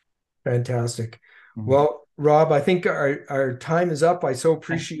 Fantastic. Mhm. Well, Rob, I think our time is up. I so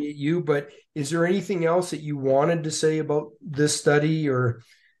appreciate you, but is there anything else that you wanted to say about this study or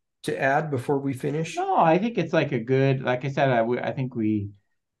to add before we finish? No, I think it's like a good, like I said, I think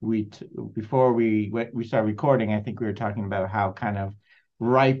before we start recording, I think we were talking about how kind of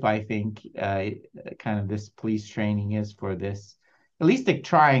ripe I think kind of this police training is for this, at least like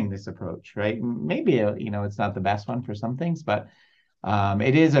trying this approach, right? Maybe it's not the best one for some things, but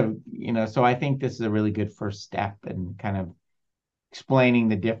it is so I think this is a really good first step in kind of explaining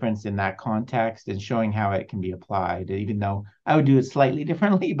the difference in that context and showing how it can be applied, even though I would do it slightly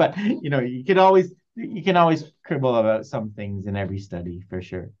differently. But you can always quibble about some things in every study for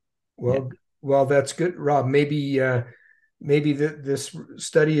sure. Yeah. Well, that's good, Rob. Maybe this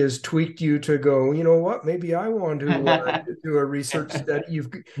study has tweaked you to go, you know what? Maybe I want to do a research study.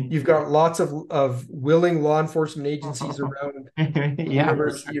 You've got lots of willing law enforcement agencies around the Yeah.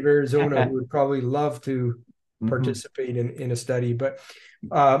 University of Arizona who would probably love to Mhm. participate in a study. But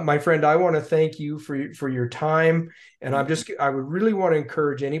my friend, I want to thank you for your time, and I would really want to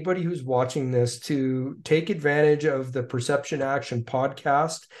encourage anybody who's watching this to take advantage of the Perception Action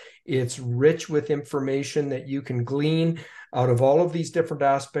podcast. It's rich with information that you can glean out of all of these different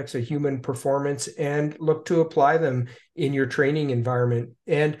aspects of human performance and look to apply them in your training environment.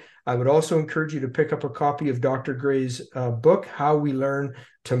 And I would also encourage you to pick up a copy of Dr. Gray's book, How We Learn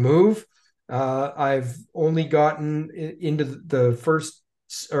to Move. I've only gotten into the first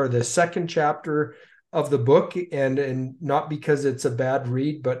or the second chapter of the book, and not because it's a bad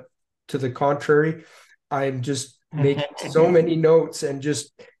read, but to the contrary, I'm just making so many notes and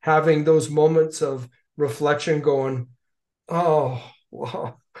just having those moments of reflection going, oh,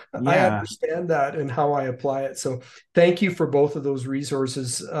 wow, I Yeah. understand that and how I apply it. So thank you for both of those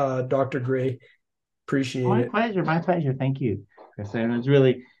resources, Dr. Gray. Appreciate My it. pleasure. My pleasure. Thank you, Chris. And it's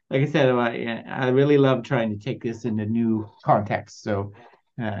really, like I said, I really love trying to take this into new context. So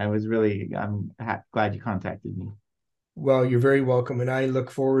I'm glad you contacted me. Well, you're very welcome. And I look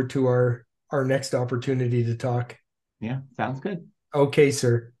forward to our next opportunity to talk. Yeah, sounds good. Okay,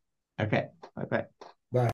 sir. Okay. Bye bye.